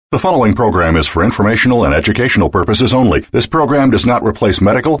The following program is for informational and educational purposes only. This program does not replace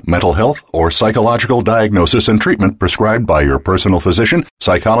medical, mental health, or psychological diagnosis and treatment prescribed by your personal physician,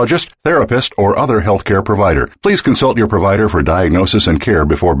 psychologist, therapist, or other healthcare provider. Please consult your provider for diagnosis and care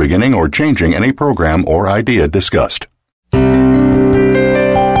before beginning or changing any program or idea discussed.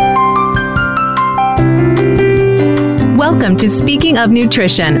 Welcome to Speaking of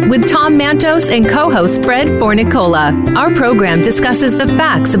Nutrition with Tom Mantos and co-host Fred Fornicola. Our program discusses the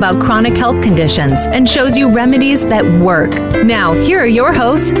facts about chronic health conditions and shows you remedies that work. Now, here are your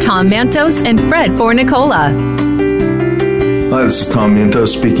hosts, Tom Mantos and Fred Fornicola. Hi, this is Tom Mantos,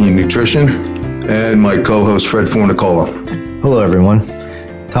 Speaking of Nutrition, and my co-host Fred Fornicola. Hello, everyone.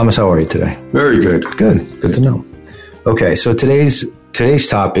 Thomas, how are you today? Very good. Good to know. Okay, so today's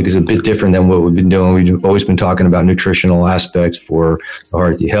topic is a bit different than what we've been doing. We've always been talking about nutritional aspects for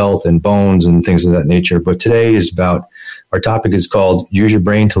hearty health and bones and things of that nature. But today is our topic is called Use Your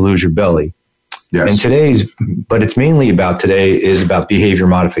Brain to Lose Your Belly. Yes. And but it's mainly about behavior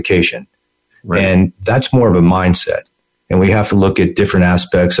modification. Right. And that's more of a mindset. And we have to look at different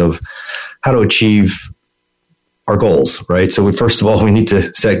aspects of how to achieve our goals, right? So first of all, we need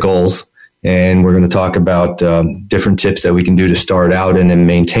to set goals. And we're going to talk about different tips that we can do to start out and then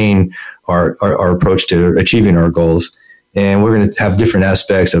maintain our approach to achieving our goals. And we're going to have different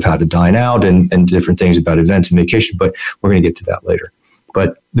aspects of how to dine out and different things about events and vacation, but we're going to get to that later.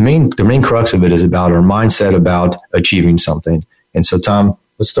 But the main crux of it is about our mindset about achieving something. And so, Tom,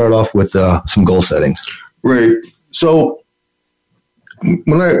 let's start off with some goal settings. Right. So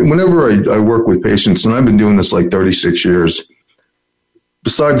whenever I work with patients, and I've been doing this like 36 years,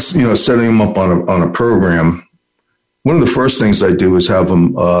 besides, setting them up on a program, one of the first things I do is have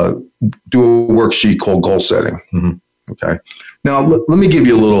them do a worksheet called goal setting. Mm-hmm. Okay. Now, let me give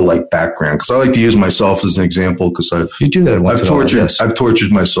you a little background, because I like to use myself as an example, because I've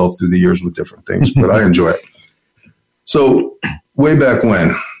tortured myself through the years with different things, but I enjoy it. So way back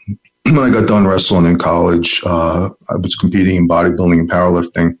when I got done wrestling in college, I was competing in bodybuilding and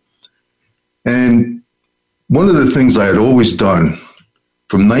powerlifting. And one of the things I had always done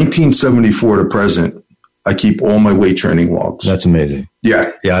from 1974 to present, I keep all my weight training logs. That's amazing.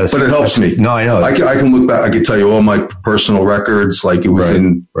 Yeah. But it helps me. No, I know. I can look back. I can tell you all my personal records, like it was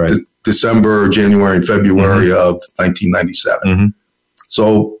in December, January, and February of 1997. Mm-hmm.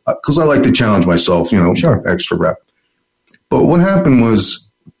 So, because I like to challenge myself, Sure. Extra rep. But what happened was,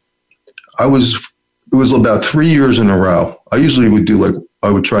 it was about 3 years in a row. I usually I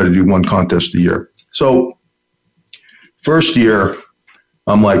would try to do one contest a year. So, first year,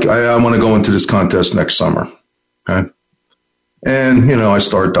 I'm like, I want to go into this contest next summer. Okay. And, I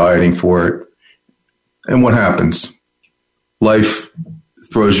start dieting for it. And what happens? Life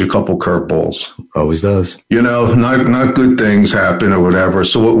throws you a couple curveballs. Always does. Not good things happen or whatever.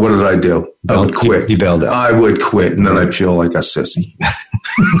 So what did I do? I would quit. You bailed out. I would quit, and then I'd feel like a sissy.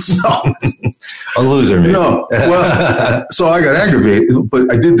 A loser, maybe. No. Well, so I got aggravated,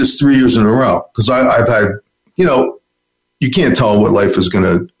 but I did this 3 years in a row, because I've had, you can't tell what life is going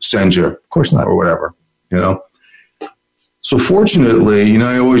to send you. Of course not. Or whatever, So fortunately,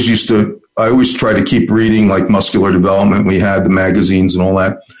 I always try to keep reading like Muscular Development. We had the magazines and all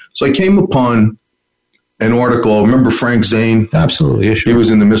that. So I came upon an article. Remember Frank Zane? Absolutely. Sure. He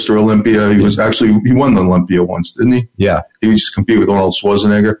was in the Mr. Olympia. He won the Olympia once, didn't he? Yeah. He used to compete with Arnold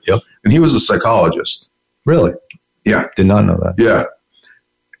Schwarzenegger. Yep. And he was a psychologist. Really? Yeah. Did not know that. Yeah.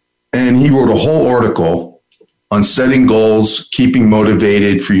 And he wrote a whole article on setting goals, keeping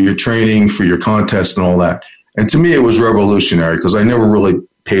motivated for your training, for your contest and all that. And to me, it was revolutionary, because I never really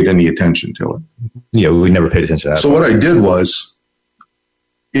paid any attention to it. Yeah, we never paid attention to that. So what I did was,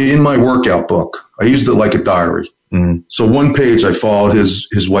 in my workout book, I used it like a diary. Mm-hmm. So one page, I followed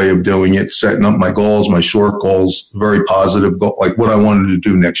his way of doing it, setting up my goals, my short goals, very positive goal, like what I wanted to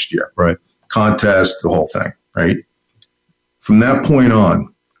do next year. Right. Contest, the whole thing, right? From that point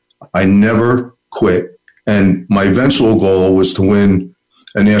on, I never quit. And my eventual goal was to win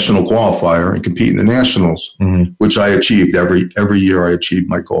a national qualifier and compete in the nationals, mm-hmm. which I achieved every year. I achieved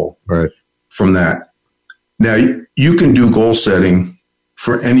my goal from that. Now, you can do goal setting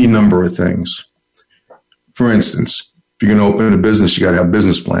for any number of things. For instance, if you're going to open a business, you got to have a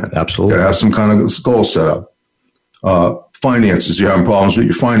business plan. Absolutely. You got to have some kind of goal set up. Finances, you're having problems with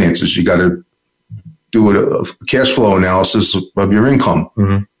your finances. You got to do a cash flow analysis of your income,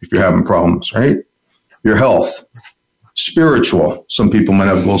 mm-hmm. if you're having problems, right? Your health, spiritual. Some people might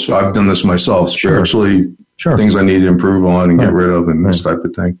have goals. I've done this myself. Spiritually, Sure. Things I need to improve on and get rid of and this type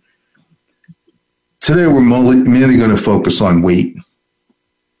of thing. Today, we're mainly going to focus on weight.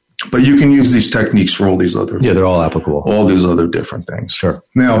 But you can use these techniques for all these other. Yeah, they're all applicable. All these other different things. Sure.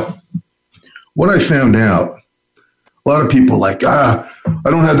 Now, what I found out, a lot of people are like, I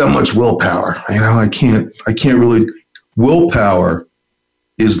don't have that much willpower. I can't really. Willpower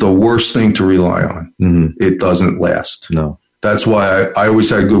is the worst thing to rely on. Mm-hmm. It doesn't last. No. That's why I always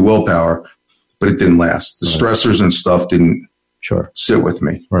had good willpower, but it didn't last. The stressors and stuff didn't sit with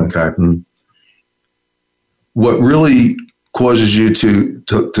me. Right. Okay. Mm-hmm. What really causes you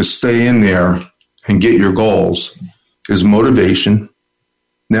to stay in there and get your goals is motivation.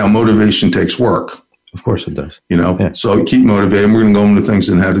 Now, motivation takes work. Of course it does. So keep motivated. We're going to go into things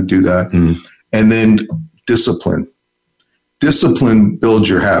and how to do that. Mm-hmm. And then discipline. Discipline builds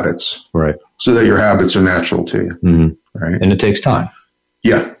your habits. Right. So that your habits are natural to you. Mm-hmm. Right. And it takes time.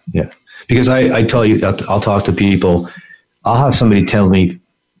 Yeah. Yeah. Because I tell you, I'll talk to people. I'll have somebody tell me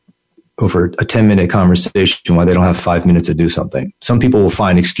over a 10-minute conversation why they don't have 5 minutes to do something. Some people will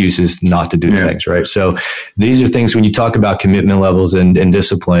find excuses not to do things, right? So these are things when you talk about commitment levels and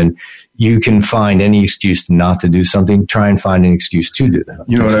discipline, you can find any excuse not to do something. Try and find an excuse to do that.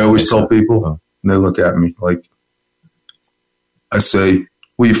 You know what I always tell people? And they look at me like, I say,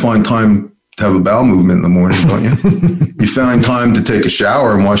 well, you find time to have a bowel movement in the morning, don't you? You find time to take a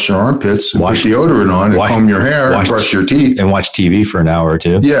shower and wash your armpits and put deodorant on and comb your hair and brush your teeth. And watch TV for an hour or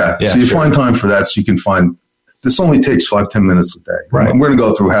two. Yeah. So you find time for that so you can find, this only takes 5-10 minutes a day. Right. We're going to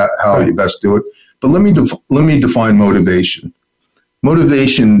go through how you best do it. But let me define motivation.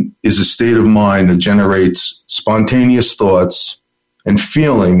 Motivation is a state of mind that generates spontaneous thoughts and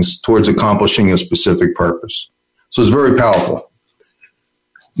feelings towards accomplishing a specific purpose. So it's very powerful.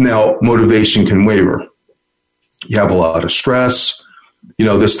 Now, motivation can waver. You have a lot of stress,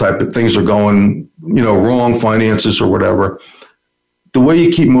 this type of things are going, wrong, finances or whatever. The way you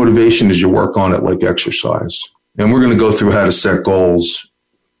keep motivation is you work on it like exercise. And we're going to go through how to set goals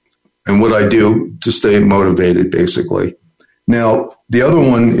and what I do to stay motivated, basically. Now, the other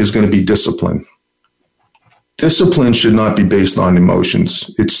one is going to be discipline. Discipline should not be based on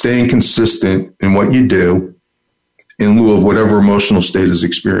emotions. It's staying consistent in what you do in lieu of whatever emotional state is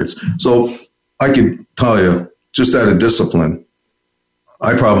experienced. So I could tell you, just out of discipline,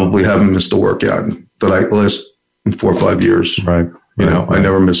 I probably haven't missed a workout last 4 or 5 years. Right. I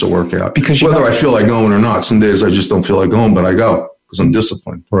never miss a workout. Because whether I feel like going or not, some days I just don't feel like going, but I go because I'm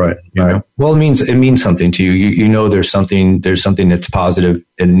disciplined. Right. Right. Well, it means something to you. There's something that's positive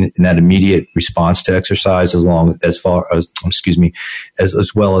in that immediate response to exercise as well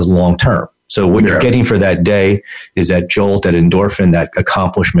as long term. So what you're getting for that day is that jolt, that endorphin, that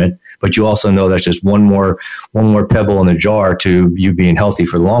accomplishment. But you also know that's just one more pebble in the jar to you being healthy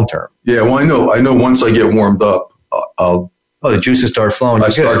for the long term. Yeah, well, I know once I get warmed up, the juices start flowing. I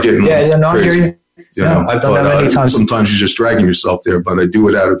start getting crazy. I hear you. I've done that many times. Sometimes you're just dragging yourself there, but I do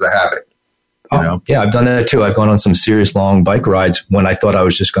it out of a habit. Yeah, I've done that too. I've gone on some serious long bike rides when I thought I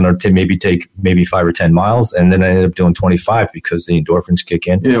was just going to take 5 or 10 miles, and then I ended up doing 25 because the endorphins kick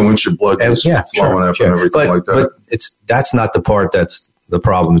in. Yeah, once your blood is flowing up and everything like that. But that's not the part that's the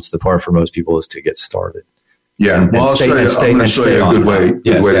problem. It's the part for most people is to get started. Yeah, I'm going to show you a good way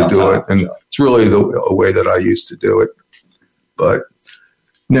to do it, and it's really a way that I used to do it. But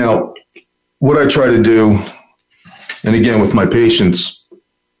now, what I try to do, and again with my patients,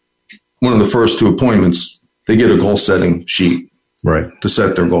 one of the first 2 appointments, they get a goal-setting sheet, right, to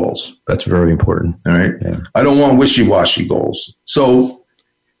set their goals. That's very important. All right. Yeah. I don't want wishy-washy goals. So,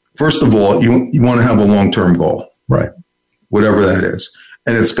 first of all, you want to have a long-term goal, right? Whatever that is,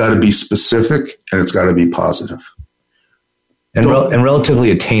 and it's got to be specific and it's got to be positive, and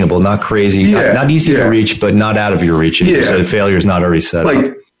relatively attainable, not crazy, not easy to reach, but not out of your reach. So the failure is not already set.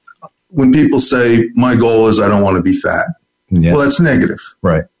 Like when people say, "My goal is I don't want to be fat." Yes. Well, that's negative.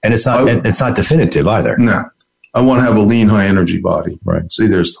 Right. And it's not definitive either. No. I want to have a lean, high energy body. Right. See,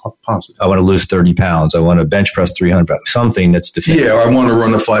 there's positive. I want to lose 30 pounds. I want to bench press 300 pounds. Something that's definitive. Yeah, or I want to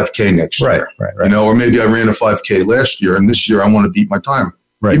run a 5K next year. Right. Or maybe I ran a 5K last year, and this year I want to beat my time.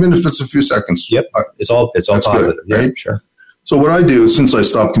 Right. Even if it's a few seconds. Yep. It's all positive. Good, right? Yeah, sure. So what I do, since I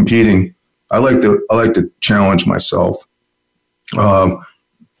stopped competing, I like to challenge myself.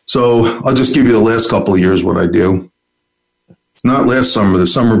 So I'll just give you the last couple of years what I do. Not last summer, the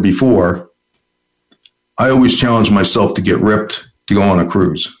summer before, I always challenge myself to get ripped to go on a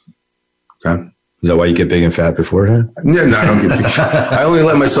cruise. Okay. Is that why you get big and fat beforehand? Yeah, no, I don't get big. I only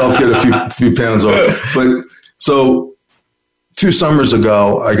let myself get a few pounds off. But so 2 summers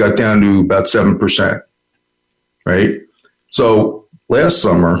ago, I got down to about 7%. Right. So last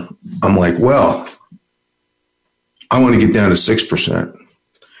summer, I'm like, well, I want to get down to 6%.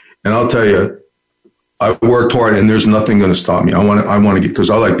 And I'll tell you, I worked hard, and there's nothing going to stop me. I want to get, because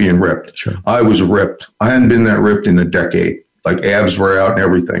I like being ripped. Sure. I was ripped. I hadn't been that ripped in a decade. Like abs were out and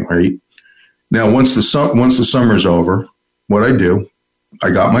everything, right? Now, once the summer's over, what I do, I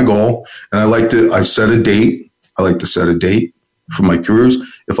got my goal, and I set a date. I like to set a date for my cruise.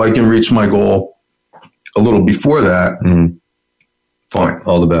 If I can reach my goal a little before that, fine.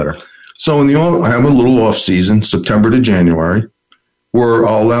 All the better. So I have a little off season, September to January, where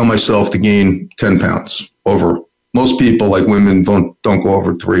I'll allow myself to gain 10 pounds over. Most people, like women, don't go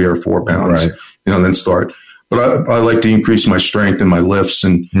over 3 or 4 pounds, right. Then start. But I like to increase my strength and my lifts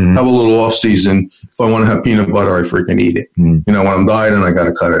and have a little off season. If I want to have peanut butter, I freaking eat it. When I'm dieting, I got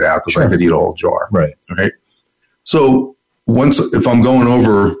to cut it out because I could eat a whole jar. Right. Right. So if I'm going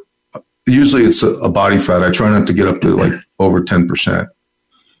over, usually it's a body fat. I try not to get up to like over 10%.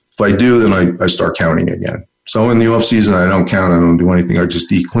 If I do, then I start counting again. So in the off season, I don't count. I don't do anything. I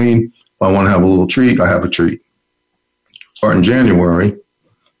just eat clean. If I want to have a little treat, I have a treat. Starting January,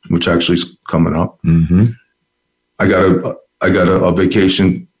 which actually is coming up. I got a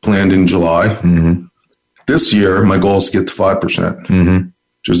vacation planned in July. This year, my goal is to get to 5%,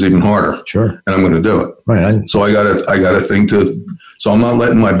 which is even harder. Sure. And I'm going to do it. Right. So I got a thing so I'm not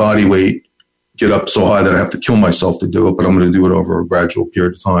letting my body weight get up so high that I have to kill myself to do it, but I'm going to do it over a gradual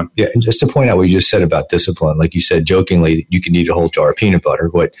period of time. Yeah. And just to point out what you just said about discipline, like you said jokingly, you can eat a whole jar of peanut butter.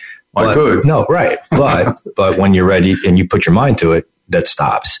 I could. No, right. But when you're ready and you put your mind to it, that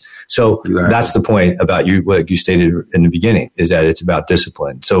stops. So That's the point about what you stated in the beginning, is that it's about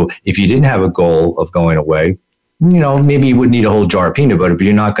discipline. So if you didn't have a goal of going away, maybe you wouldn't need a whole jar of peanut butter, but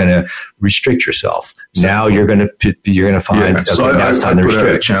you're not going to restrict yourself. Now you're going to find, now it's time to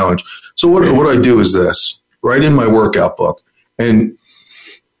restrict. A challenge. So what I do is this, right in my workout book, and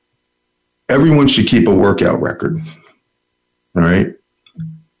everyone should keep a workout record. All right.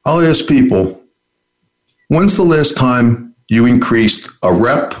 I'll ask people, when's the last time you increased a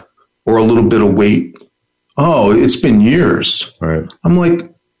rep or a little bit of weight? Oh, it's been years. Right. I'm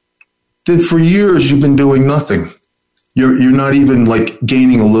like, then for years you've been doing nothing. You're not even like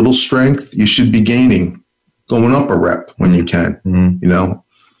gaining a little strength. You should be going up a rep when you can.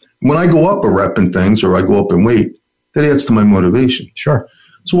 When I go up a rep in things, or I go up in weight, that adds to my motivation. Sure.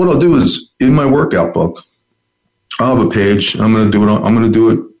 So what I'll do is, in my workout book, I'll have a page, and I'm going to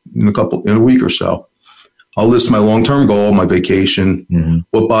do it in a week or so. I'll list my long-term goal, my vacation,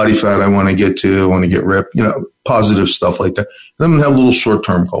 what body fat I want to get to, I want to get ripped, positive stuff like that. Then I'm going to have little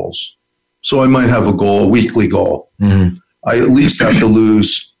short-term goals. So I might have a weekly goal. I at least have to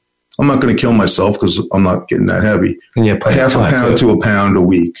lose, I'm not going to kill myself because I'm not getting that heavy. A half a pound to a pound a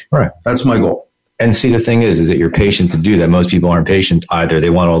week. Right. That's my goal. And see, the thing is that you're patient to do that. Most people aren't patient either. They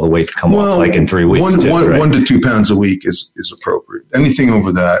want all the weight to come off like in 3 weeks. 1 to 2 pounds a week is appropriate. Anything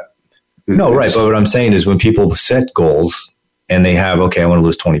over that. Right. But what I'm saying is when people set goals and they have, I want to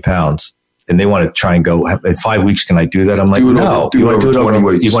lose 20 pounds, and they want to try and go, in 5 weeks, can I do that? I'm like, no. You want to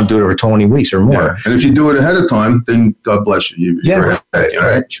do it over 20 weeks or more. Yeah. And if you do it ahead of time, then God bless you. You're ahead,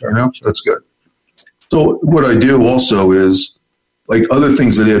 right? Sure. That's good. So what I do also is, like other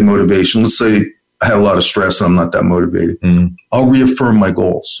things that add motivation, let's say I had a lot of stress and I'm not that motivated. I'll reaffirm my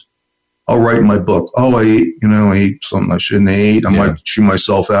goals. I'll write in my book, I ate something I shouldn't have ate. I might chew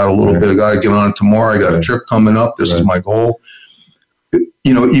myself out a little bit. I got to get on it tomorrow. I got a trip coming up. This is my goal.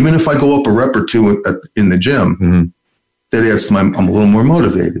 Even if I go up a rep or two in the gym, that adds to I'm a little more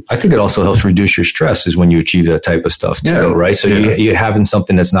motivated. I think it also helps reduce your stress is when you achieve that type of stuff too, right? So you're having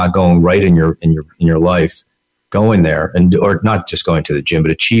something that's not going right in your life, going there, or not just going to the gym,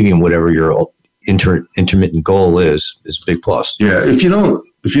 but achieving whatever your intermittent goal is a big plus. Yeah, if you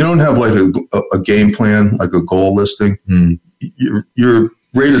don't have like a game plan, like a goal listing, your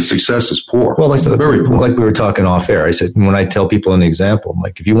rate of success is poor. Well, very poor. Like we were talking off air, I said, when I tell people an example, I'm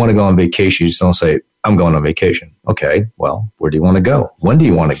like, if you want to go on vacation, you just don't say, I'm going on vacation. Okay, well, where do you want to go? When do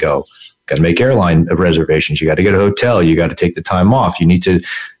you want to go? Got to make airline reservations. You got to get a hotel. You got to take the time off.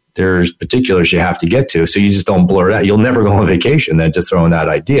 There's particulars you have to get to. So you just don't blur it out. You'll never go on vacation then just throwing that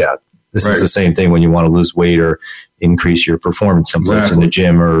idea out. This is the same thing when you want to lose weight or increase your performance someplace in the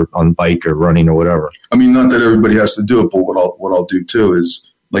gym or on bike or running or whatever. I mean, not that everybody has to do it, but what I'll do too is,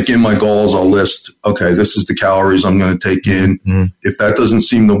 like in my goals, I'll list, this is the calories I'm going to take in. If that doesn't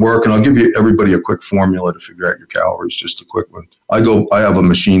seem to work, and I'll give everybody a quick formula to figure out your calories, just a quick one. I have a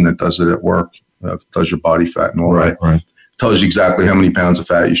machine that does it at work, does your body fat and all that. Right. Tells you exactly how many pounds of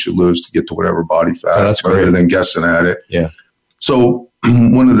fat you should lose to get to whatever body fat, rather than guessing at it. Yeah. So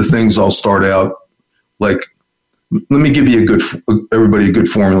one of the things I'll start out, like, let me give you everybody a good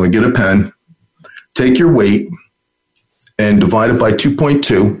formula. Get a pen, take your weight, and divide it by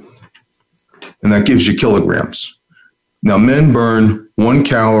 2.2. and that gives you kilograms. Now, men burn 1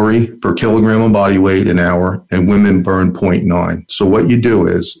 calorie per kilogram of body weight an hour, and women burn 0.9. So what you do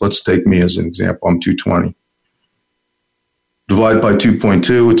is, let's take me as an example. I'm 220. Divide by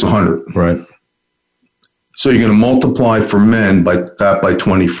 2.2, it's 100. Right. So you're going to multiply for men by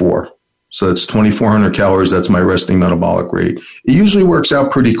 24. So that's 2,400 calories. That's my resting metabolic rate. It usually works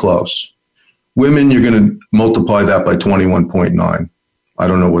out pretty close. Women, you're going to multiply that by 21.9. I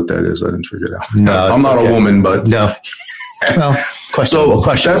don't know what that is. I didn't figure it out. No, I'm not a woman, but no. Well, questionable.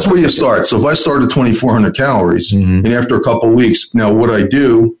 So that's where you start. So if I start at 2,400 calories, and after a couple of weeks, now what I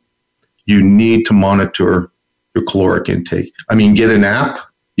do, you need to monitor your caloric intake. I mean, get an app.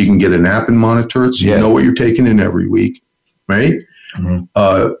 You can get an app and monitor it, so you know what you're taking in every week, right?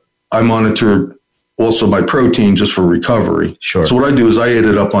 I monitor also my protein just for recovery. Sure. So what I do is I add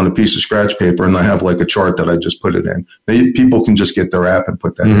it up on a piece of scratch paper, and I have like a chart that I just put it in. People can just get their app and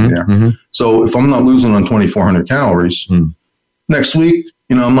put that in there. So if I'm not losing on 2,400 calories, next week,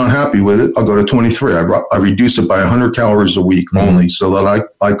 I'm not happy with it. I'll go to 23. I reduce it by 100 calories a week only, so that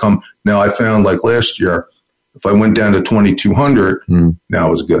I come. Now I found like last year, if I went down to 2,200, now it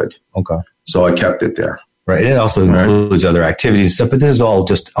was good. Okay. So I kept it there. Right. It also includes other activities and stuff, but this is all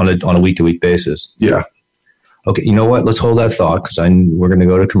just on a week-to-week basis. Yeah. Okay. You know what? Let's hold that thought because we're going to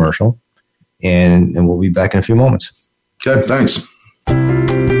go to commercial, and we'll be back in a few moments. Okay. Thanks.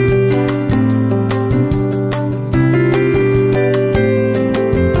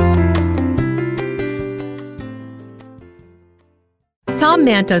 Tom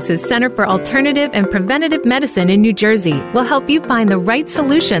Mantos' Center for Alternative and Preventative Medicine in New Jersey will help you find the right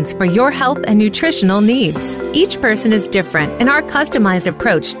solutions for your health and nutritional needs. Each person is different, and our customized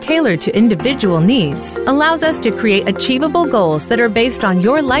approach, tailored to individual needs, allows us to create achievable goals that are based on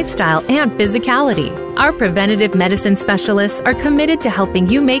your lifestyle and physicality. Our preventative medicine specialists are committed to helping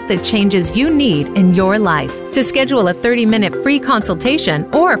you make the changes you need in your life. To schedule a 30-minute free consultation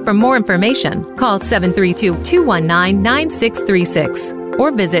or for more information, call 732-219-9636 or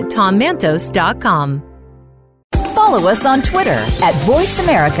visit tommantos.com. Follow us on Twitter at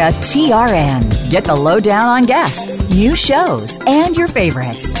VoiceAmericaTRN. Get the lowdown on guests, new shows, and your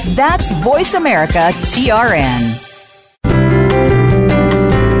favorites. That's VoiceAmericaTRN.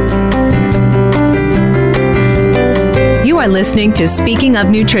 You are listening to Speaking of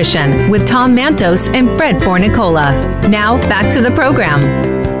Nutrition with Tom Mantos and Fred Fornicola. Now, back to the program.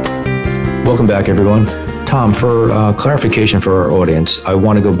 Welcome back, everyone. Tom, for clarification for our audience, I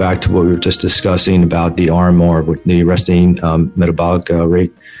want to go back to what we were just discussing about the RMR, with the resting metabolic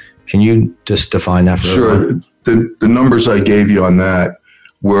rate. Can you just define that for everyone? Sure. The numbers I gave you on that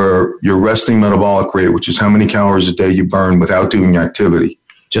were your resting metabolic rate, which is how many calories a day you burn without doing activity.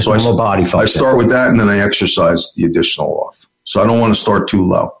 Just normal body function. I start with that, and then I exercise the additional off. So I don't want to start too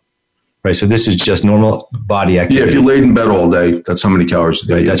low. Right. So this is just normal body activity. Yeah. If you laid in bed all day, that's how many calories a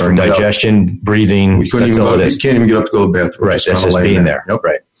day. Right, that's for digestion, breathing. You can't even get up to go to the bathroom. Right. That's just being there. Yep.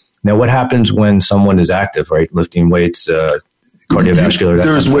 Right. Now, what happens when someone is active, right? Lifting weights, cardiovascular.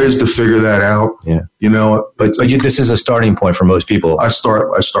 There's ways to figure that out. Yeah. But this is a starting point for most people. I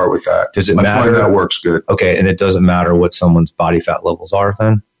start with that. Does it matter? I find that works good. Okay. And it doesn't matter what someone's body fat levels are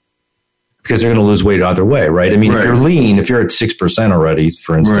then? Because they're going to lose weight either way, right? I mean, if you're lean, if you're at 6% already,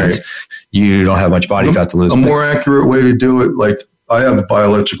 for instance, you don't have much body fat to lose. A more accurate way to do it, like I have a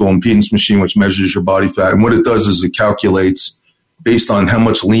bioelectrical impedance machine which measures your body fat. And what it does is it calculates based on how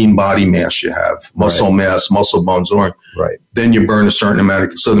much lean body mass you have, muscle mass, muscle bones, or then you burn a certain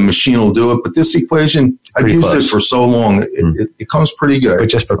amount. So the machine will do it. But this equation, I've used it for so long, it comes pretty good. But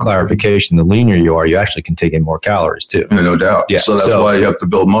just for clarification, the leaner you are, you actually can take in more calories too. No doubt. Yeah. So that's why you have to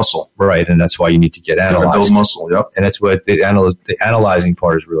build muscle. Right. And that's why you need to get analyzed. Build muscle, yep. And that's what the analyzing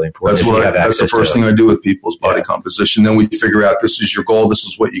part is really important. That's the first thing I do with people's body composition. Then we figure out this is your goal. This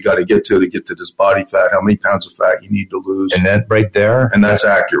is what you got to get to this body fat, how many pounds of fat you need to lose. And then there. And that's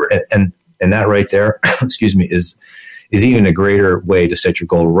accurate. And that right there, excuse me, is even a greater way to set your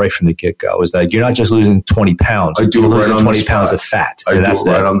goal right from the get-go, is that you're not just losing 20 pounds. I do you're it right losing on 20 the spot. pounds of fat. I do it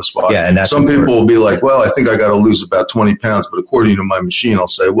right on the spot. Yeah, and that's some people will be like, well, I think I got to lose about 20 pounds. But according to my machine, I'll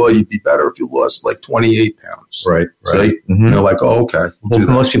say, well, you'd be better if you lost like 28 pounds. Right. So they're like, oh, okay. Well,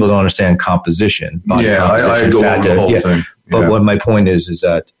 most people don't understand composition. I go over the whole thing. But what my point is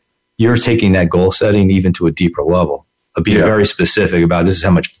that you're taking that goal setting even to a deeper level. Being very specific about this is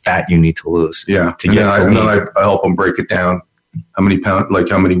how much fat you need to lose. Yeah. And then I help them break it down. How many pounds, like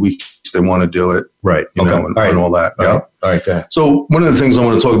how many weeks they want to do it. Right. And all that. All right. Go ahead. So one of the things I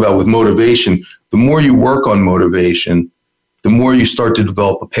want to talk about with motivation, the more you work on motivation, the more you start to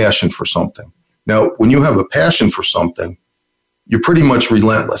develop a passion for something. Now, when you have a passion for something, you're pretty much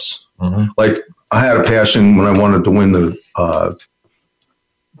relentless. Mm-hmm. Like I had a passion when I wanted to win the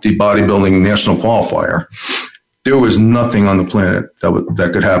bodybuilding national qualifier. There was nothing on the planet that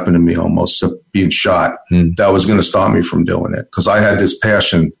could happen to me almost being shot that was going to stop me from doing it, because I had this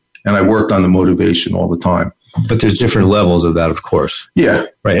passion and I worked on the motivation all the time. But there's different levels of that, of course. Yeah.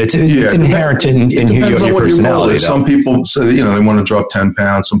 Right. It's inherent in your personality. Some people say, they want to drop 10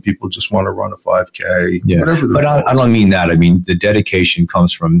 pounds. Some people just want to run a 5K. Yeah. But I don't mean that. I mean, the dedication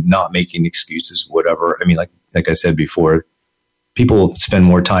comes from not making excuses, whatever. I mean, like I said before, people spend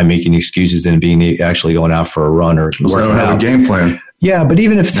more time making excuses than actually going out for a run or they don't have a game plan. Yeah. But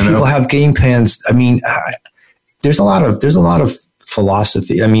even if people have game plans, I mean, there's a lot of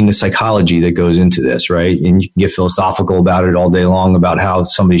philosophy, I mean, the psychology that goes into this, right? And you can get philosophical about it all day long about how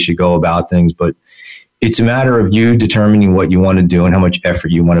somebody should go about things, but it's a matter of you determining what you want to do and how much effort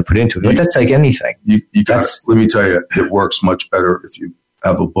you want to put into it. But that's like anything. Let me tell you, it works much better if you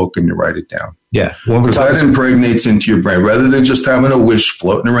have a book and you write it down. Yeah. Because that impregnates into your brain. Rather than just having a wish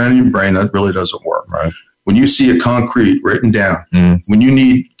floating around in your brain, that really doesn't work. Right. When you see a concrete written down, when you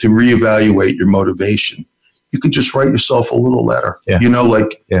need to reevaluate your motivation, you could just write yourself a little letter. Yeah.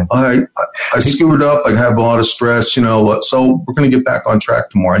 I screwed up. I have a lot of stress, so we're going to get back on track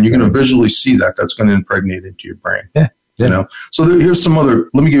tomorrow. And you're going to visually see that. That's going to impregnate into your brain. Yeah. So here's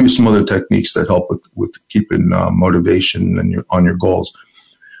let me give you some other techniques that help with keeping motivation and on your goals.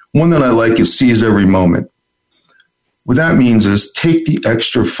 One that I like is seize every moment. What that means is take the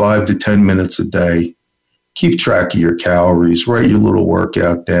extra 5 to 10 minutes a day, keep track of your calories, write your little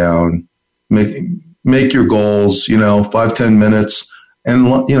workout down, make your goals, 5-10 minutes. And,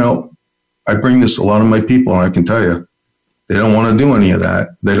 I bring this to a lot of my people, and I can tell you, they don't want to do any of that.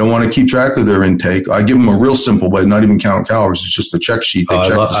 They don't want to keep track of their intake. I give them a real simple way, not even count calories. It's just a check sheet. They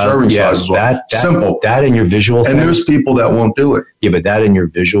check the serving size as well. Simple. That in your visual thing. And there's people that won't do it. Yeah, but that in your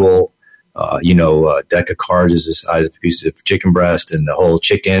visual, deck of cards is the size of a piece of chicken breast, and the whole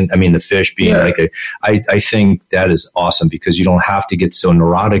the fish being I think that is awesome, because you don't have to get so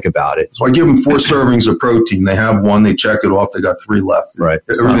neurotic about it. So I give them 4 servings of protein. They have 1, they check it off, they got 3 left. Right.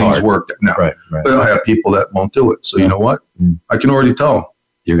 Everything's worked now. Right. But I have people that won't do it. So you know what? I can already tell them.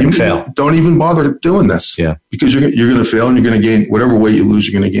 You're going to fail. Don't even bother doing this. Yeah. Because you're going to fail, and you're going to gain whatever weight you lose,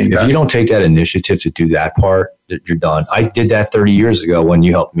 you're going to gain back. If you don't take that initiative to do that part, you're done. I did that 30 years ago when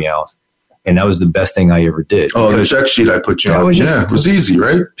you helped me out. And that was the best thing I ever did. Oh, the check sheet I put you on. It was easy,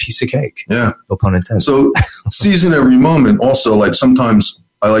 right? Piece of cake. Yeah. No pun intended. So season every moment. Also, like sometimes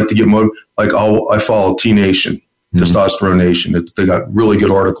I like to get I follow T Nation, Testosterone Nation. They got really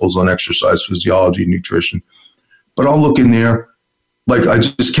good articles on exercise physiology and nutrition. But I'll look in there. Like I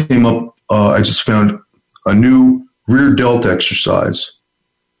just came up, I just found a new rear delt exercise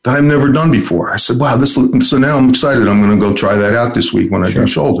that I've never done before. I said, wow, so now I'm excited. I'm going to go try that out this week when I do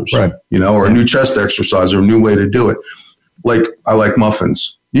shoulders, right? Or a new chest exercise or a new way to do it. Like I like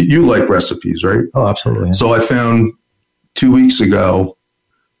muffins. You like recipes, right? Oh, absolutely. Yeah. So I found 2 weeks ago,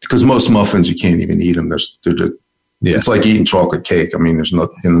 because most muffins, you can't even eat them. It's like eating chocolate cake. I mean, there's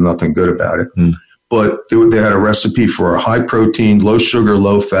nothing good about it. But they had a recipe for a high protein, low sugar,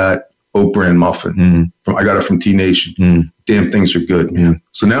 low fat oat bran muffin. I got it from T Nation. Damn, things are good, man.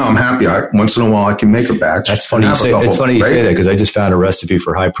 So now I'm happy. Once in a while, I can make a batch. That's funny. You say that, because I just found a recipe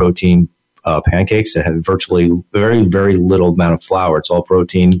for high protein pancakes that have virtually very, very little amount of flour. It's all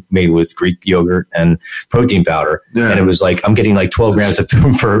protein, made with Greek yogurt and protein powder. Yeah. And it was like I'm getting like 12 grams of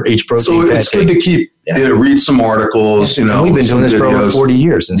for each protein. So it's good to keep read some articles. And we've been doing this for over 40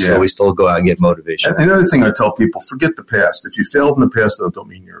 years, and so we still go out and get motivation. And another thing I tell people: forget the past. If you failed in the past, that don't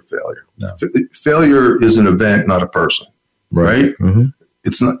mean you're a failure. No. Failure is an event, not a person. Right? Mm-hmm.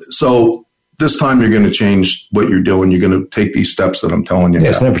 It's not so. This time you're going to change what you're doing. You're going to take these steps that I'm telling you. Yeah,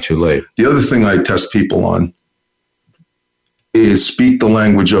 it's never too late. The other thing I test people on is speak the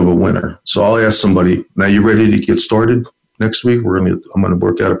language of a winner. So I'll ask somebody, now you ready to get started? Next week, I'm going to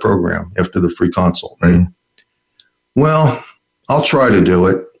work out a program after the free consult, right? Mm-hmm. Well, I'll try to do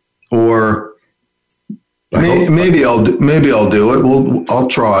it, or maybe I'll do it. Well, I'll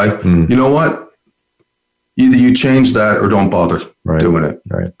try. Mm. You know what? Either you change that or don't bother doing it,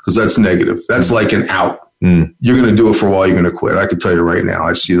 because that's negative. That's like an out. Mm. You're going to do it for a while. You're going to quit. I can tell you right now.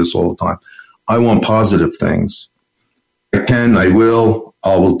 I see this all the time. I want positive things. I can. I will.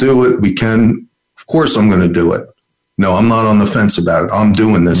 I will do it. We can. Of course, I'm going to do it. No, I'm not on the fence about it. I'm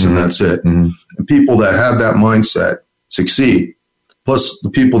doing this, and that's it. Mm-hmm. And people that have that mindset succeed. Plus, the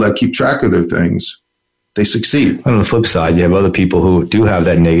people that keep track of their things, they succeed. On the flip side, you have other people who do have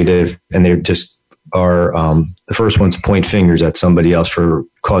that negative, and they're just are the first ones to point fingers at somebody else for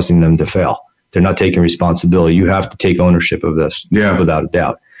causing them to fail. They're not taking responsibility. You have to take ownership of this, without a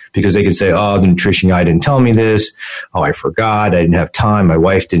doubt. because they could say, oh, the nutrition guy didn't tell me this. Oh, I forgot. I didn't have time. My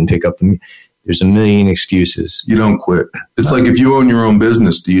wife didn't pick up there's a million excuses. You don't quit. It's like if you own your own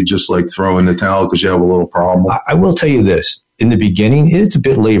business, do you just like throw in the towel because you have a little problem? I will tell you this. In the beginning, it's a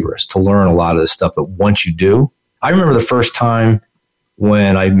bit laborious to learn a lot of this stuff. But once you do, I remember the first time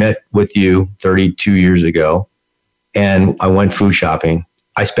when I met with you 32 years ago and I went food shopping.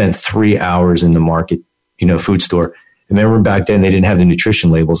 I spent 3 hours in the market, food store. And remember back then they didn't have the nutrition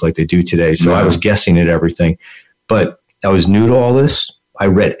labels like they do today. So I was guessing at everything. But I was new to all this. I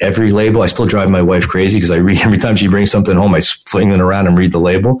read every label. I still drive my wife crazy because I read every time she brings something home, I fling it around and read the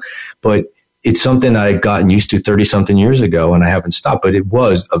label. But it's something I'd gotten used to 30-something years ago, and I haven't stopped. But it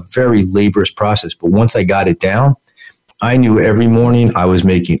was a very laborious process. But once I got it down, I knew every morning I was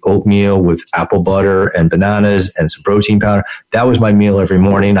making oatmeal with apple butter and bananas and some protein powder. That was my meal every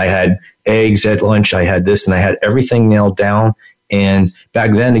morning. I had eggs at lunch. I had this, and I had everything nailed down. And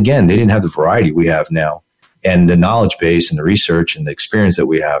back then, again, they didn't have the variety we have now, and the knowledge base and the research and the experience that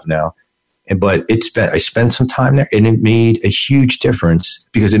we have now. But I spent some time there, and it made a huge difference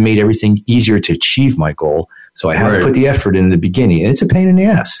because it made everything easier to achieve my goal. So I had to put the effort in the beginning, and it's a pain in the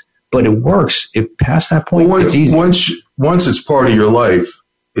ass, but it works. If past that point, it's easy. Once it's part of your life,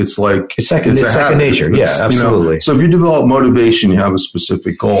 it's like it's second nature. Yeah, absolutely. So if you develop motivation, you have a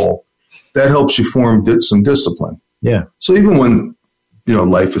specific goal, that helps you form some discipline. Yeah. So even when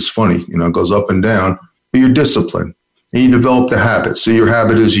life is funny, it goes up and down, but you're disciplined. And you develop the habit. So your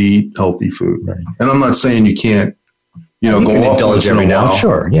habit is you eat healthy food. Right. And I'm not saying you can't, go off indulge every now.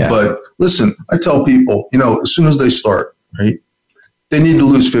 Sure, yeah. But listen, I tell people, as soon as they start, right, they need to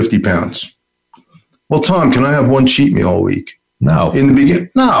lose 50 pounds. Well, Tom, can I have one cheat meal a week? No. In the beginning?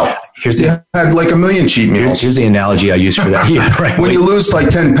 No. You had like a million cheat meals. Here's the analogy I use for that. Yeah, right. When you lose like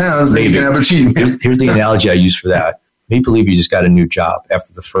 10 pounds, then you can have a cheat meal. Here's the analogy I use for that. Maybe believe you just got a new job.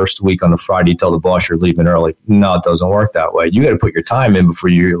 After the first week on the Friday, you tell the boss you're leaving early. No, it doesn't work that way. You got to put your time in before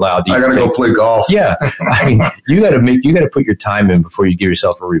you're allowed to. I got to go play golf. Yeah, I mean, you got to put your time in before you give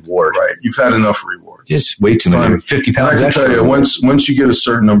yourself a reward. Right, you've had enough rewards. Just wait till you're 50 pounds. I can tell you, once you get a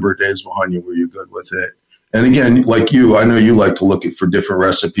certain number of days behind you where you're good with it. And again, like you, I know you like to look for different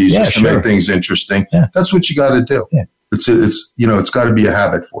recipes just to make things interesting. Yeah. That's what you got to do. Yeah. It's got to be a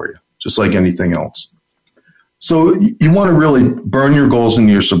habit for you, just like anything else. So you want to really burn your goals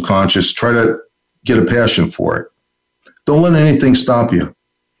into your subconscious. Try to get a passion for it. Don't let anything stop you.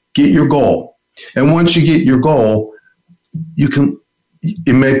 Get your goal. And once you get your goal,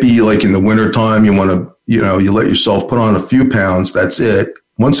 it may be like in the wintertime, you want to, you let yourself put on a few pounds. That's it.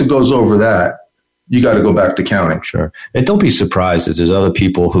 Once it goes over that, you got to go back to counting. Sure. And don't be surprised if there's other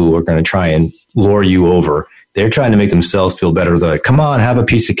people who are going to try and lure you over. They're trying to make themselves feel better. They're like, come on, have a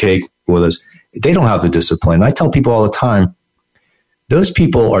piece of cake with us. They don't have the discipline. I tell people all the time, those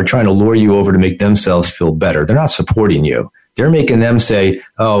people are trying to lure you over to make themselves feel better. They're not supporting you. They're making them say,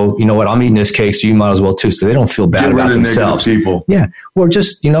 oh, you know what, I'm eating this cake, so you might as well too. So they don't feel bad about themselves. People. Yeah. Or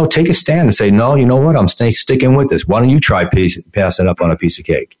just, take a stand and say, no, you know what, I'm sticking with this. Why don't you try pass it up on a piece of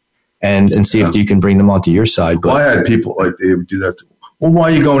cake and see if you can bring them onto your side. But I had people like they would do that too. Well,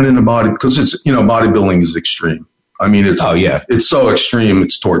 why are you going into body? Because it's, bodybuilding is extreme. I mean, it's so extreme,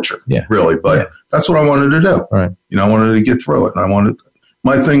 it's torture, really. But that's what I wanted to do. Right. I wanted to get through it. And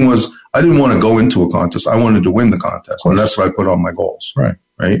my thing was, I didn't want to go into a contest. I wanted to win the contest. And that's what I put on my goals. Right.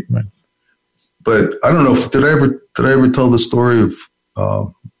 Right. But I don't know did I ever tell the story of,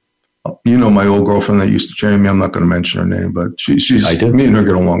 my old girlfriend that used to train me. I'm not going to mention her name, but me and her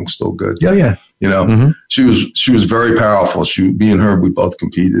get along still good. Yeah. Mm-hmm. She was very powerful. Me and her, we both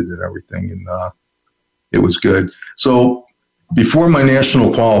competed and everything. And, it was good. So before my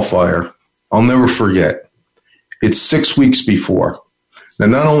national qualifier, I'll never forget, it's 6 weeks before. Now,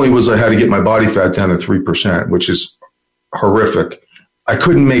 not only was I had to get my body fat down to 3%, which is horrific, I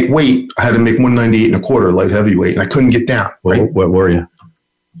couldn't make weight. I had to make 198.25 light heavyweight, and I couldn't get down. Right? What were you?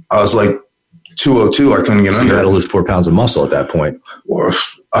 I was like 202. I couldn't get under. You had to lose 4 pounds of muscle at that point.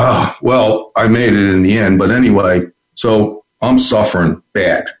 Well, I made it in the end. But anyway, so I'm suffering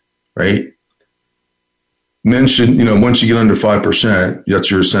bad, right? Men should, once you get under 5%, that's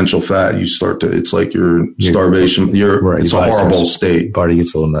your essential fat. You start to, it's like your starvation. It's a horrible state. Body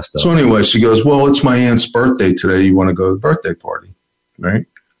gets a little messed up. So anyway, she goes, well, it's my aunt's birthday today. You want to go to the birthday party? Right?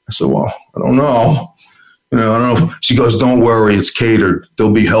 I said, well, I don't know. I don't know. She goes, don't worry. It's catered.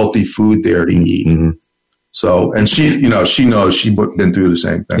 There'll be healthy food there to eat. Mm-hmm. So, and she, she knows she's been through the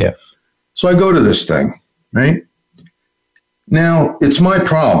same thing. Yeah. So I go to this thing, right? Now it's my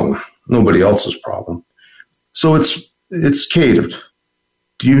problem. Nobody else's problem. So it's catered.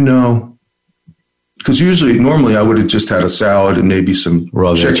 Do you know because normally I would have just had a salad and maybe some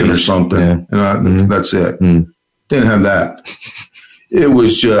raw chicken veggies or something. Yeah. And that's it. Didn't have that. It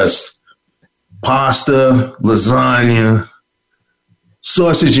was just pasta, lasagna,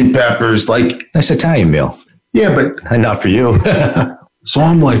 sausage and peppers. Like, nice Italian meal. Yeah, but not for you. So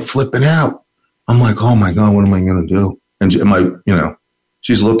I'm like flipping out. I'm like, oh my God, what am I going to do? And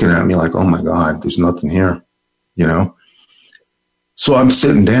she's looking at me like, oh my God, there's nothing here, So I'm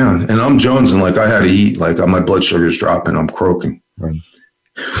sitting down and I'm jonesing like I had to eat, like my blood sugar's dropping, I'm croaking. Right.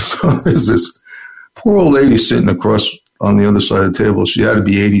 So there's this poor old lady sitting across on the other side of the table. She had to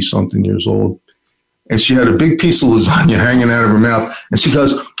be 80 something years old. And she had a big piece of lasagna hanging out of her mouth. And she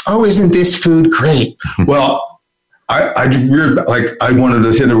goes, oh, isn't this food great? Well, I wanted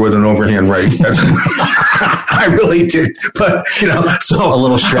to hit her with an overhand right. I really did. But, so. A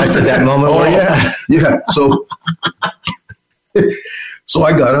little stressed at that moment. Oh, yeah. Yeah. So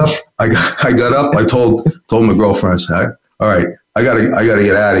I got up. I got up. I told my girlfriend, I said, all right, I gotta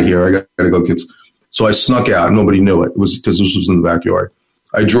get out of here. I gotta go get. So I snuck out. Nobody knew it. It was because this was in the backyard.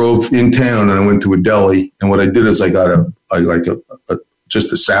 I drove in town and I went to a deli. And what I did is I got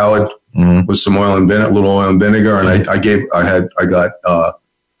just a salad with some oil and little oil and vinegar. And I got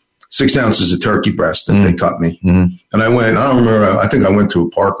 6 ounces of turkey breast that they cut me. And I don't remember, I think I went to a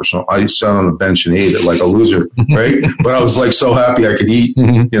park or something. I sat on a bench and ate it like a loser, right? But I was like so happy I could eat,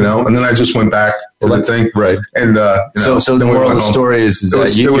 and then I just went back to the thing. Right. And, so the moral of the story is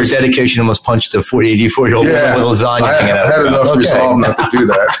that your dedication almost punched a 84-year-old with lasagna hanging out. I had enough resolve not to do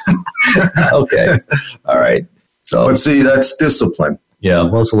that. Okay. All right. So, but see, that's discipline. Yeah.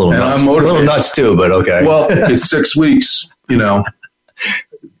 Well, it's a little nuts. I'm motivated. A little nuts too, but okay. Well, it's 6 weeks,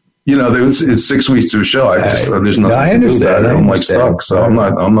 it's 6 weeks to a show. There's nothing to do that. I'm like stuck, so I'm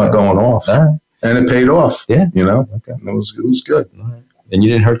not going off. Right. And it paid off. Yeah. Okay. It was good. Right. And you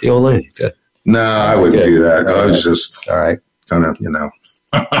didn't hurt the old lady. Good. No, I wouldn't do that. I was just all right. Kind of,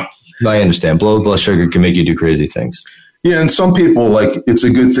 I understand. Low blood sugar can make you do crazy things. Yeah, and some people it's a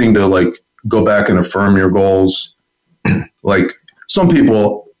good thing to go back and affirm your goals. Like some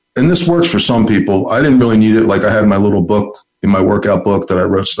people, and this works for some people. I didn't really need it. Like I had my little book in my workout book that I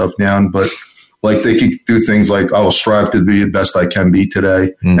wrote stuff down, but they could do things like I will strive to be the best I can be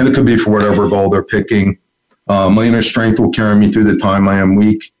today. And it could be for whatever goal they're picking. My inner strength will carry me through the time I am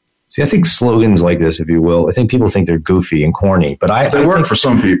weak. See, I think slogans like this, if you will, I think people think they're goofy and corny, but they work for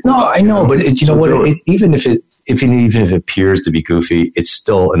some people. No, I know, but even if it appears to be goofy, it's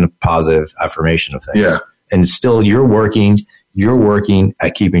still a positive affirmation of things. Yeah. And still you're working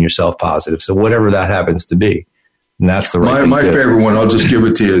at keeping yourself positive. So whatever that happens to be. And that's the right my favorite one, I'll just give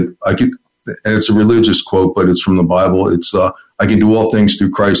it to you. And it's a religious quote, but it's from the Bible. It's, I can do all things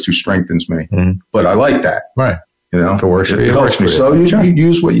through Christ who strengthens me. But I like that. Right. If it works for you, it helps me. So you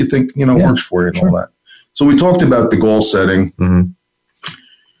use what you think, works for you and all that. So we talked about the goal setting.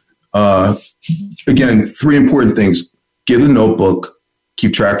 Again, 3 important things. Get a notebook,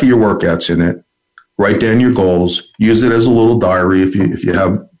 keep track of your workouts in it, write down your goals, use it as a little diary if you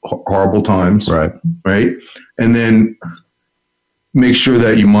have horrible times. Right. And then make sure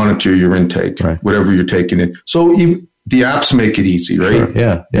that you monitor your intake, whatever you're taking in. So the apps make it easy, right? Sure.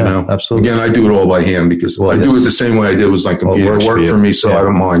 Yeah, absolutely. Again, I do it all by hand because I do it the same way I did with my computer. It worked for me, so I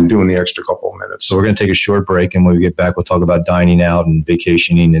don't mind doing the extra couple of minutes. So we're going to take a short break, and when we get back, we'll talk about dining out and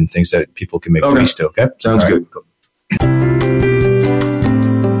vacationing and things that people can make treats to, okay? Sounds good.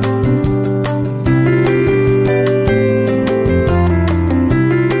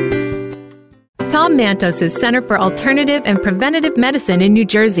 Tom Mantos' Center for Alternative and Preventative Medicine in New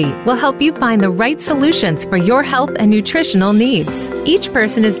Jersey will help you find the right solutions for your health and nutritional needs. Each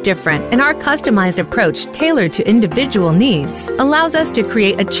person is different, and our customized approach, tailored to individual needs, allows us to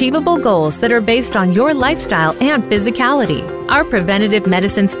create achievable goals that are based on your lifestyle and physicality. Our preventative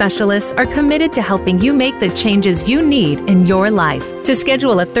medicine specialists are committed to helping you make the changes you need in your life. To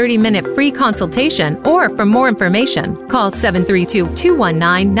schedule a 30-minute free consultation or for more information, call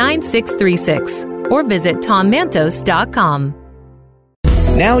 732-219-9636 or visit tommantos.com.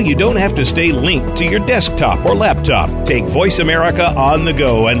 Now you don't have to stay linked to your desktop or laptop. Take Voice America on the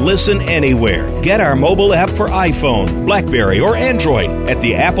go and listen anywhere. Get our mobile app for iPhone, BlackBerry, or Android at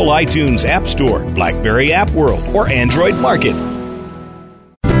the Apple iTunes App Store, BlackBerry App World, or Android Market.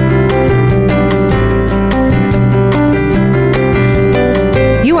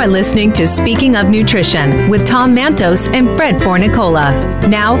 You are listening to Speaking of Nutrition with Tom Mantos and Fred Fornicola.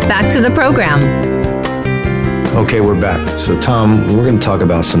 Now, back to the program. Okay, we're back. So, Tom, we're going to talk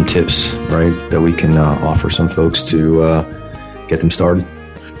about some tips, right, that we can offer some folks to get them started.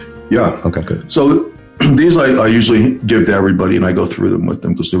 Yeah. Okay, good. So, these I usually give to everybody, and I go through them with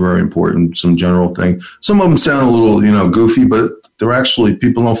them because they're very important. Some general thing. Some of them sound a little, goofy, but they're actually,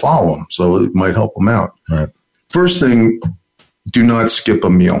 people don't follow them, so it might help them out. Right. First thing, do not skip a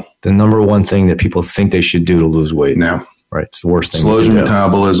meal. The number one thing that people think they should do to lose weight. No. Right. It's the worst thing. Slows your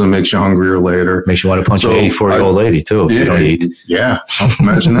metabolism, makes you hungrier later. Makes you want to punch an 84-year-old lady, too, if you don't eat. Yeah.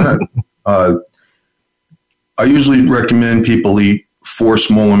 Imagine that. I usually recommend people eat 4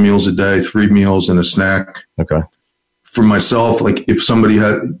 smaller meals a day, 3 meals and a snack. Okay. For myself, like if somebody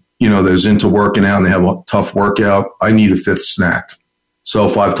that's into working out and they have a tough workout, I need a 5th snack. So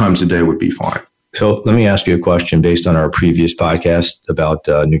 5 times a day would be fine. So let me ask you a question based on our previous podcast about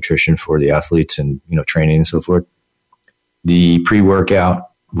nutrition for the athletes and, training and so forth. The pre-workout,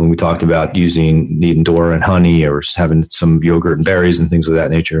 when we talked about needing Dora and honey or having some yogurt and berries and things of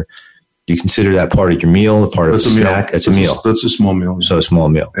that nature, do you consider that part of your meal, part of the snack? That's a meal. That's a small meal. So a small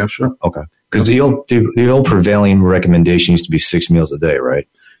meal. Yeah, sure. Okay. Because the old prevailing recommendation used to be 6 meals a day, right?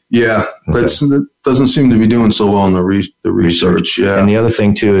 Yeah, okay. That doesn't seem to be doing so well in the research. Yeah. And the other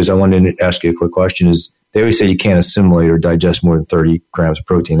thing, too, is I wanted to ask you a quick question is, they always say you can't assimilate or digest more than 30 grams of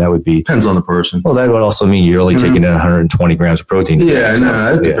protein. That would be... Depends on the person. Well, that would also mean you're only taking in 120 grams of protein. Yeah,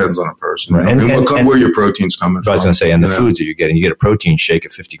 it depends on a person. Right. And where your protein's coming from. I was going to say, and the foods that you're getting, you get a protein shake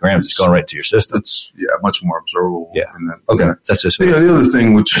of 50 grams. It's going right to your system. It's much more observable. Yeah. Okay. That's just... Yeah, the other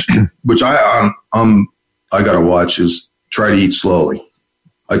thing which I got to watch is try to eat slowly.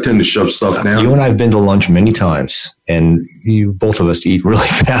 I tend to shove stuff down. You and I have been to lunch many times, and both of us eat really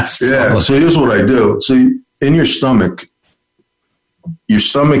fast. Yeah, so here's what I do. So in your stomach,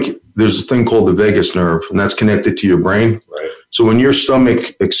 there's a thing called the vagus nerve, and that's connected to your brain. Right. So when your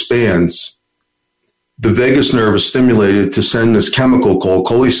stomach expands, the vagus nerve is stimulated to send this chemical called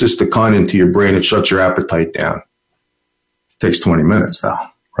cholecystokinin into your brain. It shuts your appetite down. It takes 20 minutes, though.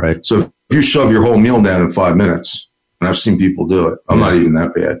 Right. So if you shove your whole meal down in 5 minutes, and I've seen people do it. I'm not even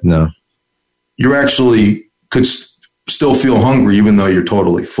that bad. No. You actually could still feel hungry even though you're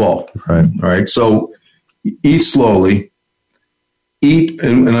totally full. Right. Right. So eat slowly. Eat,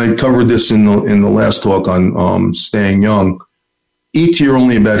 and I covered this in the last talk on staying young. Eat till you're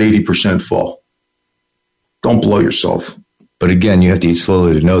only about 80% full. Don't blow yourself. But again, you have to eat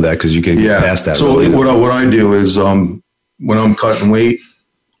slowly to know that because you can get past that. So what I do is when I'm cutting weight,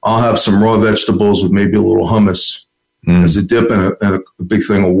 I'll have some raw vegetables with maybe a little hummus. As a dip and a big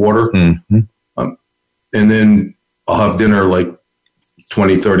thing of water. Mm-hmm. And then I'll have dinner like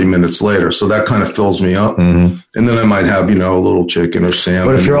 20, 30 minutes later. So that kind of fills me up. Mm-hmm. And then I might have, a little chicken or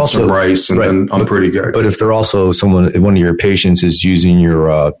salmon and some rice, and then I'm pretty good. But if they're also one of your patients is using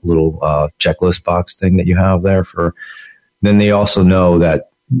your little checklist box thing that you have there then they also know that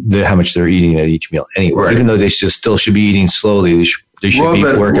how much they're eating at each meal anyway. Right. Even though they still should be eating slowly, they should be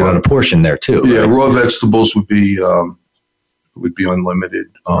working on a portion there too. Yeah, right? Raw vegetables would be unlimited.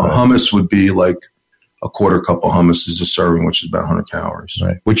 Hummus would be like a quarter cup of hummus is a serving, which is about 100 calories.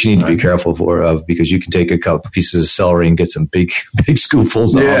 Right. Which you need to be careful of because you can take a couple pieces of celery and get some big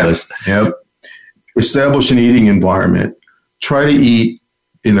scoopfuls of hummus. Yep. Establish an eating environment. Try to eat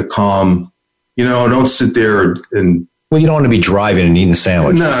in a calm. Don't sit there and. Well, you don't want to be driving and eating a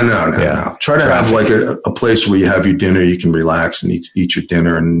sandwich. No. Try to have like a place where you have your dinner, you can relax and eat your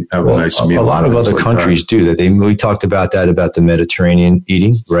dinner and have a nice meal. A lot of other countries do that. We talked about that, about the Mediterranean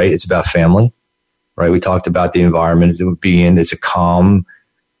eating, right? It's about family, right? We talked about the environment it would be in. It's a calm,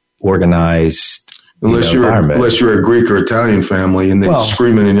 organized unless you're a Greek or Italian family and they're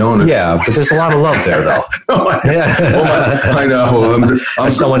screaming and yelling. Yeah, but there's a lot of love there, though. I know. I'm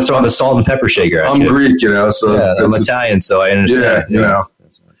someone's throwing the salt and pepper shaker at you. I'm Greek, so I'm Italian, so I understand. Yeah,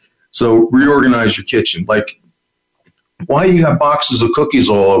 So reorganize your kitchen. Like, why you got boxes of cookies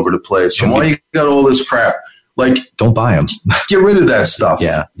all over the place? And why you got all this crap? Like, don't buy them. Get rid of that stuff.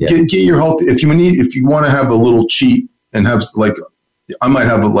 Yeah. Get your health. If you want to have a little cheat and have I might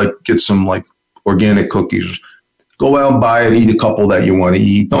have get some organic cookies. Go out and buy it. Eat a couple that you want to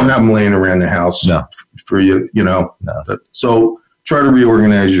eat. Don't have them laying around the house for you. No. So try to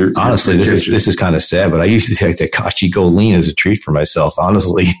reorganize your. Honestly, this is kind of sad, but I used to take the Kashi Go Lean as a treat for myself.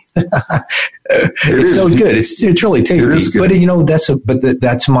 Honestly, it's so good. It's really tasty. It is good. But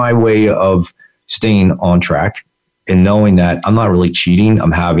that's my way of staying on track. And knowing that I'm not really cheating,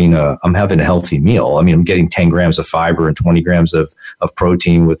 I'm having a healthy meal. I mean, I'm getting 10 grams of fiber and 20 grams of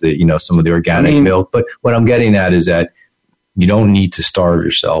protein with some of the organic milk. But what I'm getting at is that you don't need to starve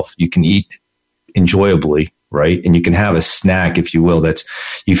yourself. You can eat enjoyably, right? And you can have a snack, if you will,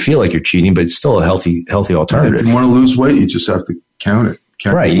 you feel like you're cheating, but it's still a healthy alternative. If you want to lose weight, you just have to count it.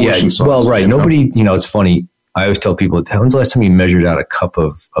 Right. Yeah. Well, right. Nobody, it's funny. I always tell people, when's the last time you measured out a cup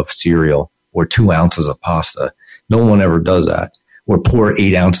of cereal or 2 ounces of pasta. No one ever does that. Or pour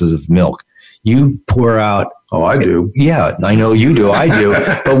 8 ounces of milk. You pour out. Oh, I do. Yeah, I know you do. I do.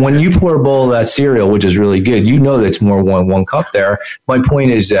 But when you pour a bowl of that cereal, which is really good, you know that's more one cup there. My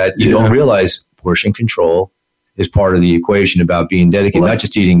point is that you don't realize portion control is part of the equation about being dedicated, not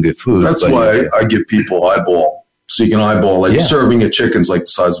just eating good food. That's why I give people eyeball. So you can eyeball, serving of chicken's like the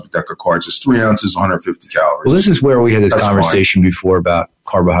size of a deck of cards. It's 3 ounces, 150 calories. Well, this is where we had this conversation before about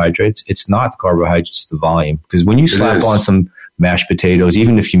carbohydrates. It's not the carbohydrates, it's the volume. Because when you slap on some mashed potatoes,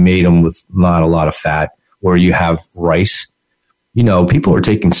 even if you made them with not a lot of fat, or you have rice, people are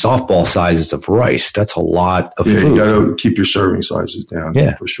taking softball sizes of rice. That's a lot of food. You got to keep your serving sizes down,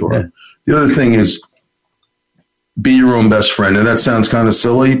 for sure. Yeah. The other thing is be your own best friend. And that sounds kind of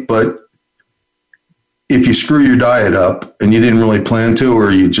silly, but if you screw your diet up and you didn't really plan to,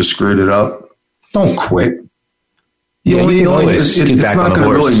 or you just screwed it up, don't quit. It's not going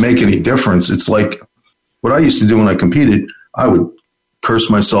to really make any difference. It's like what I used to do when I competed. I would curse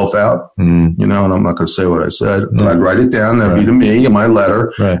myself out, and I'm not going to say what I said, but I'd write it down. That'd be to me in my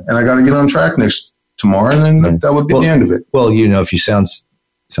letter, and I got to get on track tomorrow, and then that would be the end of it. Well, if you sounds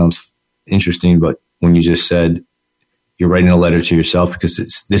interesting, but when you just said you're writing a letter to yourself,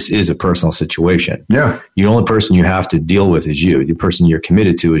 because this is a personal situation. Yeah. The only person you have to deal with is you. The person you're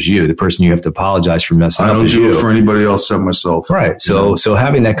committed to is you. The person you have to apologize for messing up is you. I don't do it for anybody else except myself. Right. So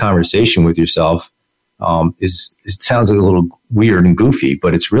having that conversation with yourself it sounds a little weird and goofy,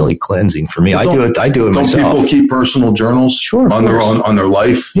 but it's really cleansing for me. I do it myself. Don't people keep personal journals on their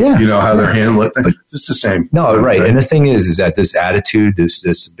life? Yeah. How they're handling it. It's the same. No, right. And the thing is that this attitude, this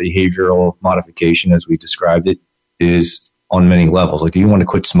behavioral modification, as we described it, is on many levels. Like, you want to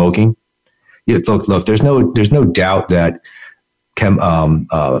quit smoking. Look, there's no doubt that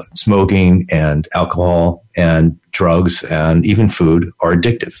smoking and alcohol and drugs and even food are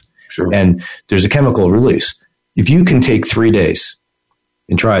addictive. Sure. And there's a chemical release. If you can take 3 days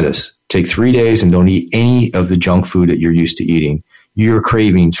and try this, take 3 days and don't eat any of the junk food that you're used to eating, your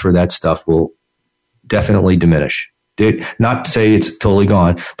cravings for that stuff will definitely diminish. Not to say it's totally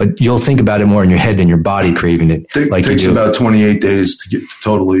gone, but you'll think about it more in your head than your body craving it. It takes about 28 days to get to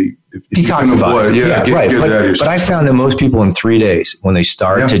totally detoxify. But I found that most people in 3 days, when they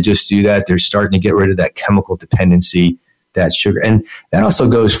start to just do that, they're starting to get rid of that chemical dependency, that sugar. And that also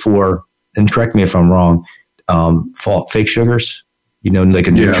goes for, and correct me if I'm wrong, fake sugars, like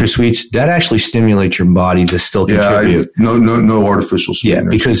a NutraSweets, that actually stimulates your body to still contribute. No artificial sweeteners. Yeah,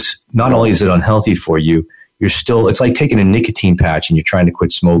 because not only is it unhealthy for you, it's like taking a nicotine patch and you're trying to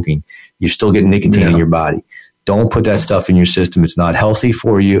quit smoking. You're still getting nicotine in your body. Don't put that stuff in your system. It's not healthy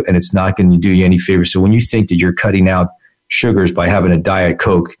for you, and it's not going to do you any favor. So when you think that you're cutting out sugars by having a Diet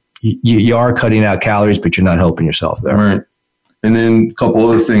Coke, you are cutting out calories, but you're not helping yourself there. Right. And then a couple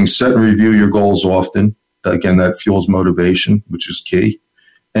other things. Set and review your goals often. Again, that fuels motivation, which is key.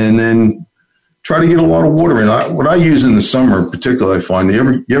 And then try to get a lot of water in. What I use in the summer, particularly, I find,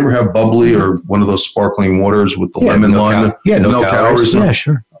 you ever have bubbly or one of those sparkling waters with the lemon lime? No calories. Yeah,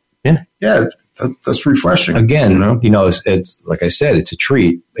 sure. Yeah. Yeah, that's refreshing. Again, it's like I said, it's a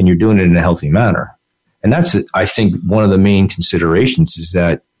treat, and you're doing it in a healthy manner. And that's, I think, one of the main considerations is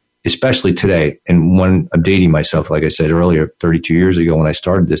that, especially today, and when I'm dating myself, like I said earlier, 32 years ago when I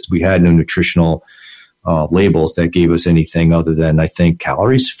started this, we had no nutritional labels that gave us anything other than, I think,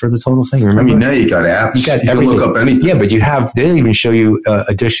 calories for the total thing. Remember? Now you got apps. You can look up anything. Yeah, but they even show you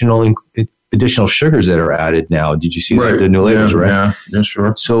additional sugars that are added now. Did you see the new labels? Right? Yeah,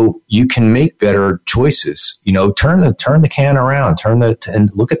 sure. So you can make better choices. Turn the can around, and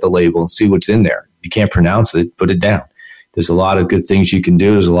look at the label and see what's in there. If you can't pronounce it, put it down. There's a lot of good things you can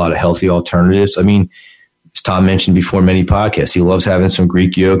do. There's a lot of healthy alternatives. I mean, as Tom mentioned before, many podcasts, he loves having some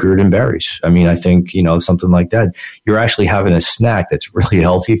Greek yogurt and berries. I mean, I think, something like that. You're actually having a snack that's really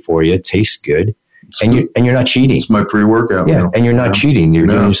healthy for you. It tastes good. And you're not cheating. It's my pre-workout. Yeah, and you're not cheating. You're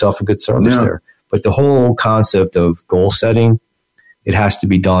doing yourself a good service there. But the whole concept of goal setting, it has to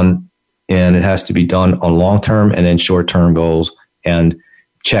be done, and it has to be done on long-term and then short-term goals, and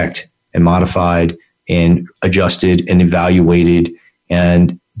checked and modified and adjusted and evaluated.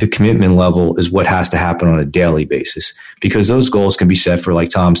 And the commitment level is what has to happen on a daily basis, because those goals can be set for, like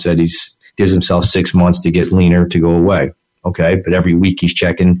Tom said, he gives himself 6 months to get leaner, to go away. Okay. But every week he's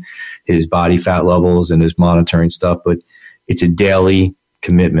checking his body fat levels and his monitoring stuff. But it's a daily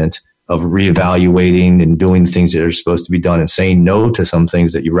commitment of reevaluating and doing the things that are supposed to be done and saying no to some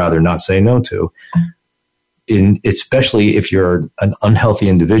things that you'd rather not say no to. Especially if you're an unhealthy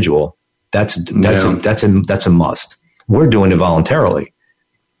individual, that's a must. We're doing it voluntarily.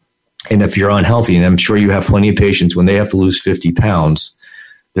 And if you're unhealthy, and I'm sure you have plenty of patients when they have to lose 50 pounds,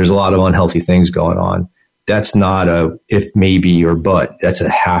 there's a lot of unhealthy things going on. That's not a if, maybe, or but. That's a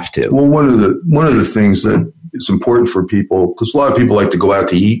have to. Well, one of the things that is important for people, because a lot of people like to go out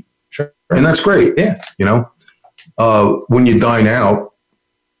to eat, sure, and that's great. Yeah, when you dine out,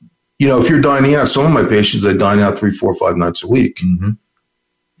 if you're dining out, some of my patients, they dine out 3, 4, 5 nights a week, and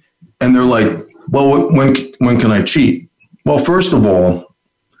they're like, "Well, when can I cheat?" Well, first of all,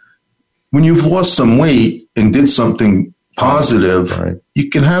 when you've lost some weight and did something positive, right, you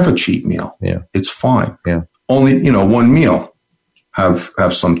can have a cheat meal. Yeah, it's fine. Yeah, only one meal. Have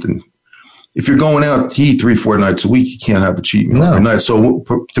something. If you're going out to eat 3, 4 nights a week, you can't have a cheat meal every night. So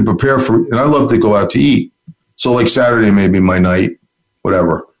to prepare for, and I love to go out to eat. So like Saturday may be my night,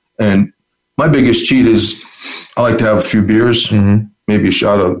 whatever. And my biggest cheat is I like to have a few beers, maybe a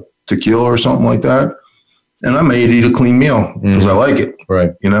shot of tequila or something like that. And I may eat a clean meal because I like it,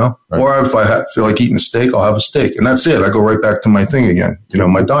 right? Right. Or if I feel like eating a steak, I'll have a steak, and that's it. I go right back to my thing again,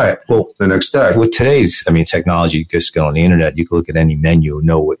 my diet. Well, the next day. With today's, technology, you just go on the internet, you can look at any menu and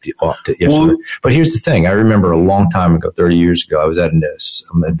know what you ought to. Well, but here's the thing: I remember a long time ago, 30 years ago, I was at an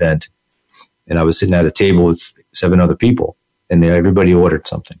event, and I was sitting at a table with 7 other people, and everybody ordered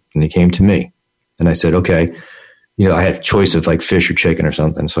something, and they came to me, and I said, okay, I had a choice of like fish or chicken or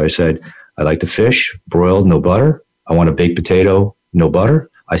something, so I said, I like the fish, broiled, no butter. I want a baked potato, no butter.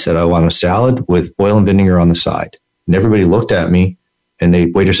 I said, I want a salad with oil and vinegar on the side. And everybody looked at me, and the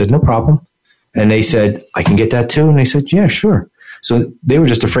waiter said, no problem. And they said, I can get that too? And they said, yeah, sure. So they were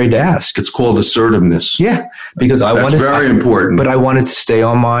just afraid to ask. It's called assertiveness. Yeah, because that's very important. But I wanted to stay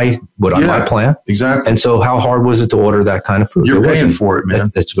on my plan. Exactly. And so how hard was it to order that kind of food? You're paying for it,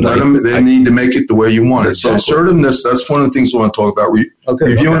 man. That's what they need to make it the way you want it. Exactly. So assertiveness, that's one of the things I want to talk about.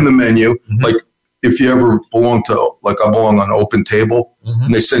 Reviewing the menu, like if you ever belong to, like I belong on Open Table,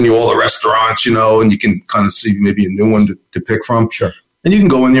 and they send you all the restaurants, and you can kind of see maybe a new one to pick from. Sure. And you can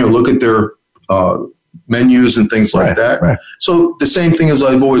go in there and look at their menus and things like that. Right. So the same thing as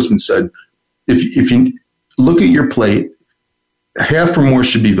I've always been said, if you look at your plate, half or more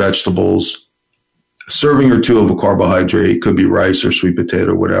should be vegetables, serving or 2 of a carbohydrate, could be rice or sweet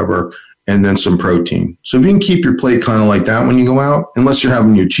potato, whatever, and then some protein. So if you can keep your plate kind of like that when you go out, unless you're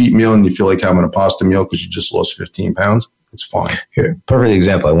having your cheat meal and you feel like having a pasta meal because you just lost 15 pounds, it's fine. Here, perfect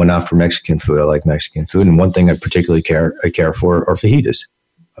example. I went out for Mexican food. I like Mexican food. And one thing I particularly care for are fajitas.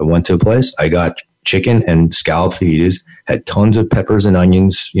 I went to a place, I got chicken and scallop fajitas, had tons of peppers and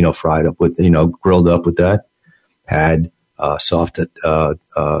onions, fried up with, grilled up with that, had soft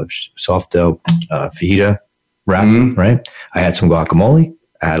fajita wrap, right? I had some guacamole.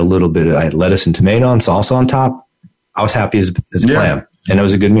 I had I had lettuce and tomato and salsa on top. I was happy as a clam, and it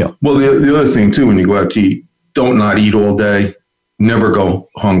was a good meal. Well, the other thing too, when you go out to eat, don't not eat all day. Never go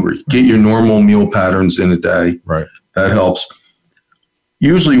hungry. Get your normal meal patterns in a day. Right. That helps.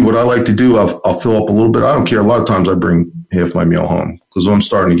 Usually what I like to do, I'll fill up a little bit. I don't care. A lot of times I bring half my meal home because when I'm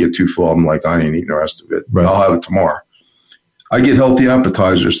starting to get too full, I'm like, I ain't eating the rest of it. Right. I'll have it tomorrow. I get healthy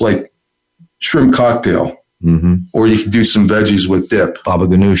appetizers like shrimp cocktail, or you can do some veggies with dip. Baba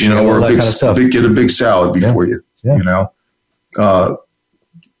ganoush, or all that kind of stuff. Get a big salad before you. If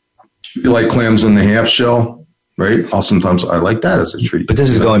you like clams in the half shell, right? Sometimes I like that as a treat. But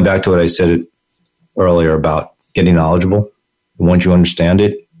this is going back to what I said earlier about getting knowledgeable. Once you understand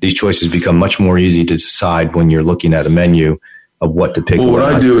it, these choices become much more easy to decide when you're looking at a menu of what to pick. Well, what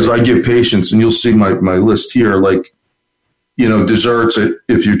I do is I give patients, and you'll see my list here, like, desserts,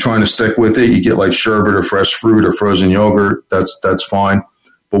 if you're trying to stick with it, you get like sherbet or fresh fruit or frozen yogurt. That's fine.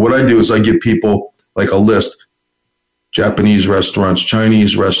 But what I do is I give people like a list, Japanese restaurants,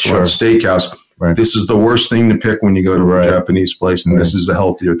 Chinese restaurants, steakhouse. Right. This is the worst thing to pick when you go to a Japanese place, and this is the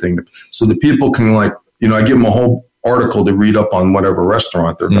healthier thing. So the people can I give them a whole article to read up on whatever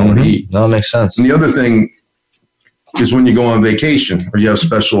restaurant they're going to eat. No, that makes sense. And the other thing is when you go on vacation or you have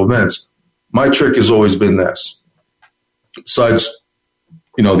special events, my trick has always been this. Besides,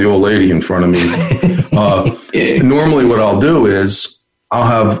 the old lady in front of me, normally what I'll do is I'll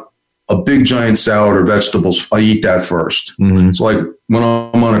have a big giant salad or vegetables. I eat that first. So like when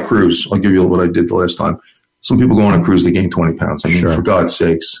I'm on a cruise, I'll give you what I did the last time. Some people go on a cruise, they gain 20 pounds. For God's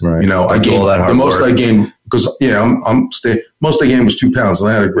sakes, right. I gained the most work. I gained because most I gained was 2 pounds, and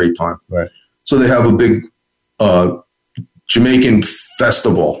I had a great time. Right. So they have a big Jamaican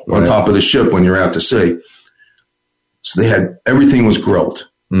festival on top of the ship when you're out to sea. So they had everything was grilled,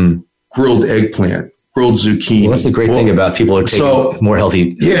 grilled eggplant, grilled zucchini. Well, that's the great thing about people are taking more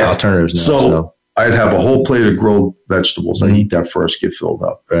healthy alternatives now. So I'd have a whole plate of grilled vegetables. I'd eat that first, get filled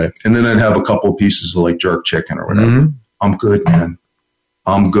up. Right. And then I'd have a couple of pieces of like jerk chicken or whatever. I'm good, man.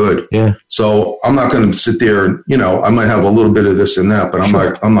 I'm good. Yeah. So I'm not going to sit there and, I might have a little bit of this and that, but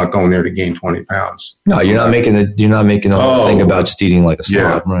I'm not going there to gain 20 pounds. No, you're not making the whole thing about just eating like a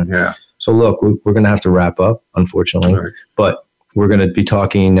slob. Yeah. Right? Yeah. So look, we're going to have to wrap up, unfortunately, but we're going to be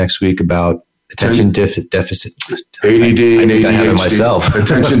talking next week about attention deficit. ADD and ADHD. I have it myself.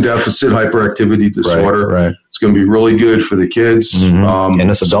 Attention deficit hyperactivity disorder. Right. It's going to be really good for the kids. Mm-hmm. And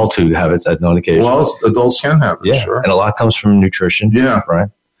it's adults who have it on occasion. Well, adults can have it, sure. And a lot comes from nutrition. Yeah. Right?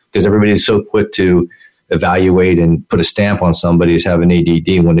 Because everybody's so quick to evaluate and put a stamp on somebody as having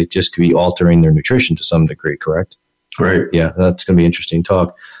ADD when it just could be altering their nutrition to some degree, correct? Right. Yeah, that's going to be interesting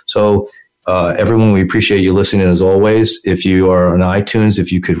talk. So, everyone, we appreciate you listening as always. If you are on iTunes,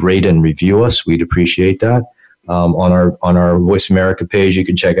 if you could rate and review us, we'd appreciate that. On our Voice America page, you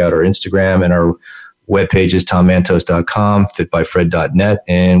can check out our Instagram, and our webpage is tommantos.com, fitbyfred.net,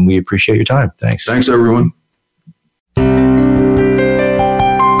 and we appreciate your time. Thanks. Thanks, everyone.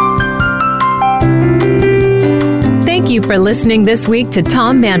 Thank you for listening this week to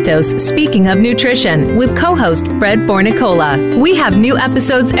Tom Mantos Speaking of Nutrition with co-host Fred Fornicola. We have new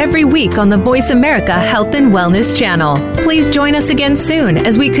episodes every week on the Voice America Health and Wellness channel. Please join us again soon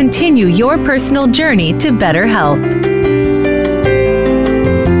as we continue your personal journey to better health.